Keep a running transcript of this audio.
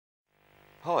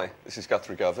Hi, this is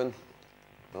Guthrie.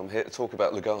 I'm here to talk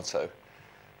about legato.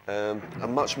 A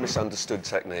much misunderstood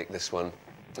technique, this one,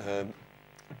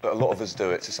 but a lot of us do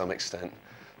it to some extent.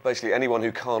 Basically, anyone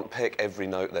who can't pick every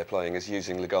note they're playing is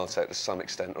using legato to some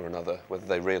extent or another, whether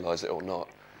they realise it or not.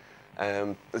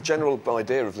 The general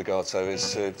idea of legato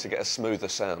is to get a smoother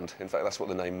sound. In fact, that's what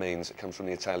the name means. It comes from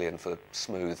the Italian for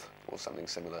smooth or something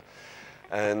similar.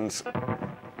 And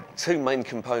two main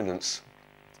components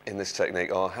in this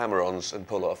technique are hammer-ons and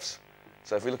pull-offs.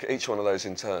 So if we look at each one of those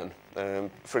in turn,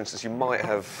 for instance, you might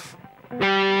have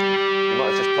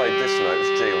just played this note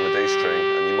as G on the D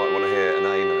string, and you might want to hear an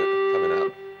A note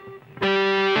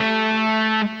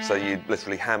coming out. So you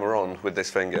literally hammer on with this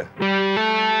finger.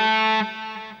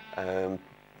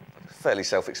 Fairly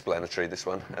self-explanatory, this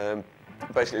one.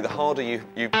 Basically, the harder you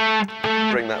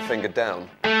bring that finger down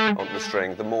onto the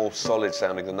string, the more solid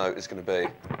sounding the note is going to be.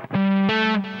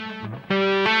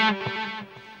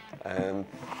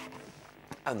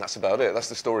 And that's about it. That's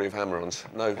the story of hammer-ons.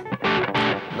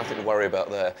 Nothing to worry about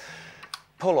there.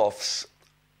 Pull-offs,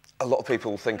 a lot of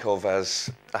people think of as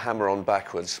a hammer-on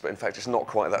backwards, but in fact it's not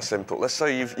quite that simple. Let's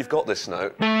say you've got this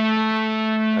note,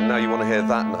 and now you want to hear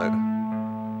that note.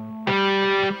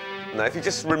 Now, if you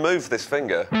just remove this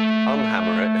finger,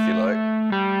 unhammer it, if you like,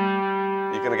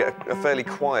 you're going to get a fairly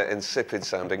quiet,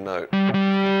 insipid-sounding note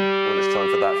when it's time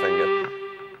for that finger.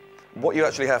 What you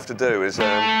actually have to do is,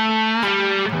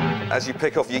 as you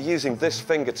pick off, you're using this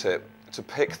fingertip to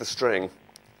pick the string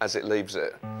as it leaves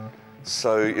it.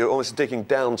 So you're almost digging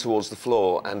down towards the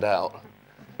floor and out.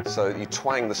 So you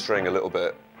twang the string a little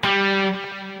bit.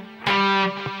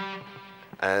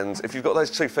 And if you've got those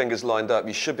two fingers lined up,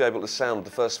 you should be able to sound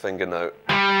the first finger note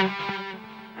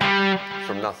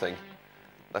from nothing.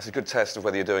 That's a good test of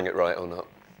whether you're doing it right or not.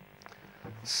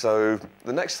 So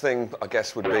the next thing, I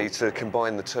guess, would be to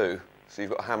combine the two. So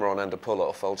you've got a hammer-on and a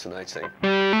pull-off alternating.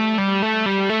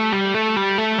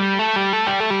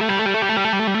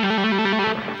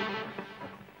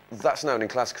 That's known in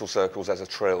classical circles as a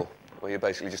trill, where you're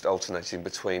basically just alternating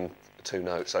between two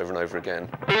notes over and over again.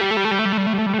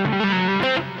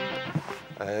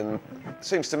 And it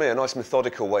seems to me a nice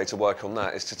methodical way to work on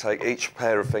that is to take each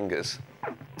pair of fingers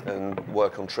and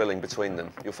work on trilling between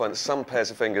them. You'll find that some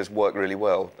pairs of fingers work really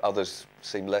well, others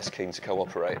seem less keen to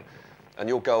cooperate. And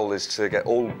your goal is to get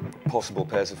all possible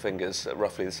pairs of fingers at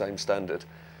roughly the same standard.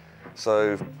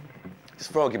 So,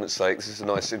 just for argument's sake, this is a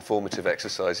nice informative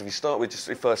exercise. If you start with just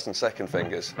your first and second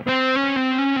fingers, and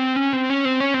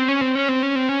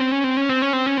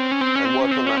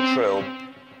work on that trill,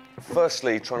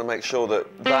 firstly trying to make sure that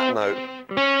that note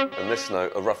and this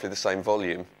note are roughly the same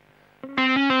volume,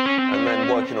 and then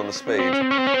working on the speed.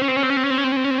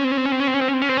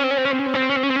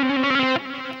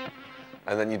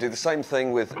 And then you do the same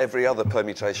thing with every other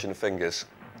permutation of fingers.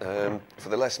 For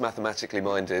the less mathematically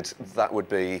minded, that would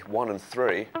be 1 and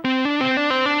 3,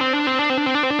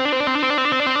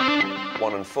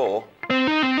 1 and 4,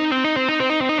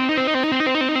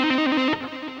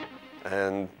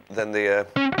 and then the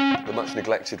much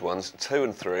neglected ones, 2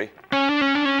 and 3, 2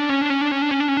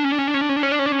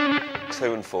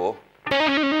 and 4,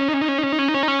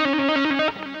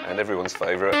 and everyone's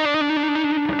favourite,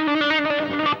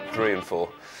 3 and 4.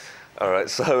 All right,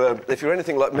 so if you're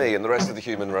anything like me and the rest of the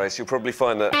human race, you'll probably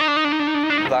find that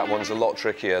that one's a lot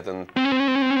trickier than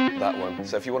that one.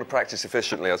 So if you want to practice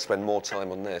efficiently, I'd spend more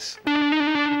time on this.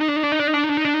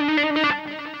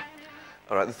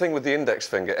 All right, the thing with the index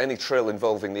finger, any trill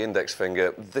involving the index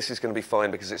finger, this is going to be fine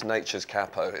because it's nature's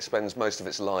capo. It spends most of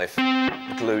its life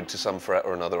glued to some fret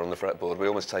or another on the fretboard. We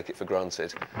almost take it for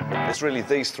granted. It's really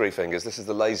these three fingers. This is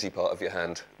the lazy part of your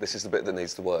hand. This is the bit that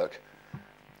needs to work.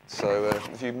 So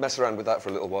if you mess around with that for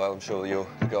a little while, I'm sure your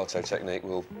legato technique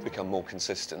will become more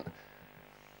consistent.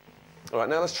 All right,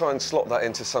 now let's try and slot that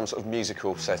into some sort of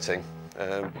musical setting.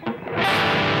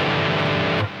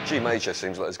 G major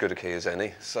seems like as good a key as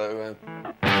any, so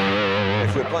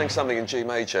if we're playing something in G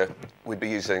major, we'd be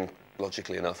using,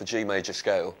 logically enough, a G major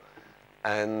scale.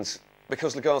 And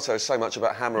because legato is so much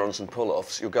about hammer-ons and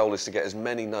pull-offs, your goal is to get as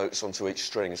many notes onto each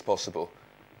string as possible.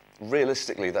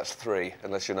 Realistically, that's 3,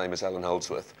 unless your name is Alan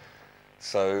Holdsworth.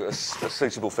 So a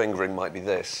suitable fingering might be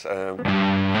this. That's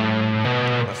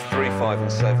 3, 5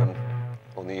 and 7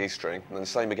 on the E string, and then the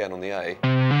same again on the A.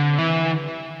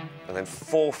 And then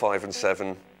 4, 5 and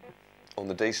 7 on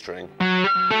the D string,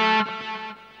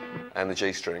 and the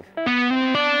G string.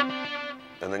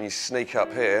 And then you sneak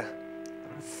up here,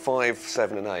 5,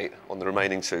 7 and 8 on the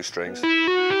remaining 2 strings.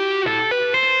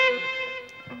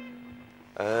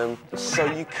 So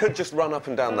you could just run up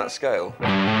and down that scale.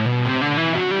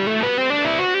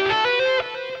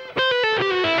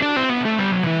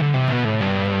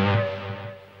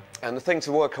 And the thing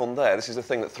to work on there, this is the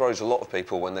thing that throws a lot of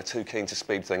people when they're too keen to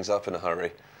speed things up in a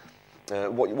hurry.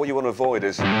 What you want to avoid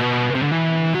is...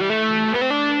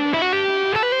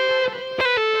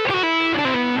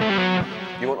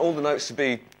 You want all the notes to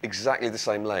be exactly the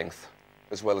same length,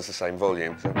 as well as the same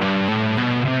volume. So.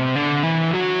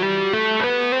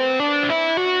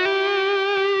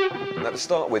 Now, to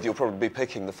start with, you'll probably be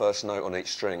picking the first note on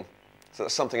each string. So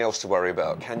that's something else to worry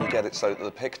about. Can you get it so that the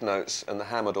picked notes and the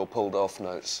hammered or pulled off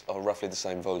notes are roughly the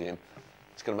same volume?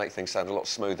 It's going to make things sound a lot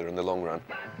smoother in the long run.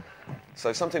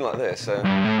 So something like this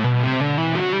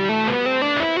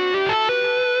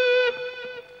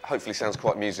hopefully sounds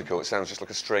quite musical. It sounds just like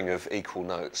a string of equal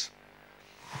notes.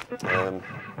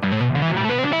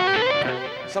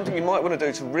 Something you might want to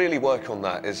do to really work on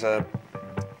that is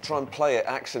try and play it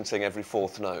accenting every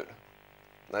fourth note.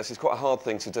 Now, this is quite a hard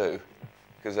thing to do,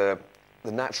 because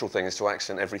the natural thing is to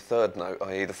accent every third note,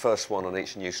 i.e. the first one on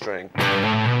each new string.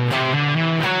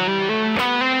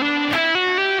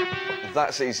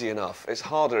 That's easy enough. It's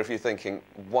harder if you're thinking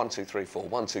 1, 2, 3, 4,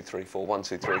 1, 2, 3, 4, 1,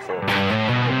 2, 3, 4.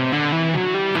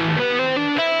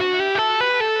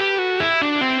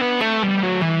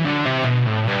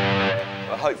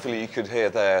 But hopefully you could hear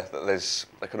there that there's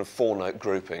a kind of 4-note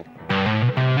grouping.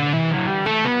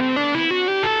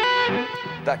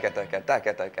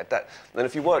 And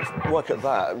if you work at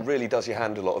that, it really does your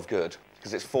hand a lot of good,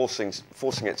 because it's forcing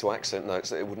it to accent notes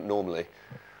that it wouldn't normally.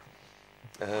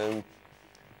 The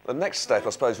next step, I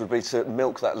suppose, would be to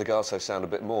milk that legato sound a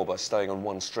bit more by staying on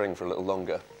one string for a little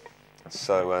longer.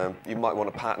 So you might want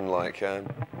a pattern like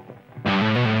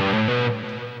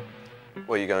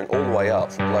where you're going all the way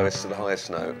up from lowest to the highest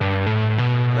note,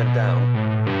 and then down,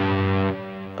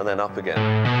 and then up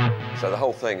again. So the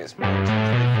whole thing is 1, 2, 3, 4,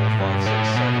 5, 6,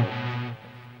 7.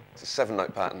 It's a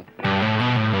 7-note pattern.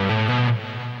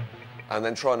 And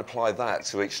then try and apply that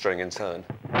to each string in turn.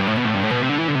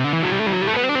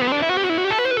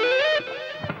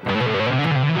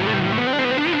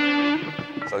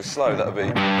 So slow, that'll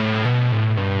be...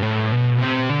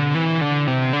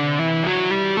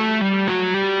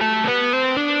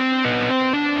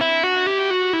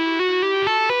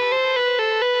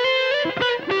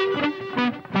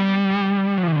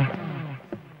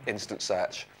 instant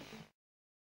satch.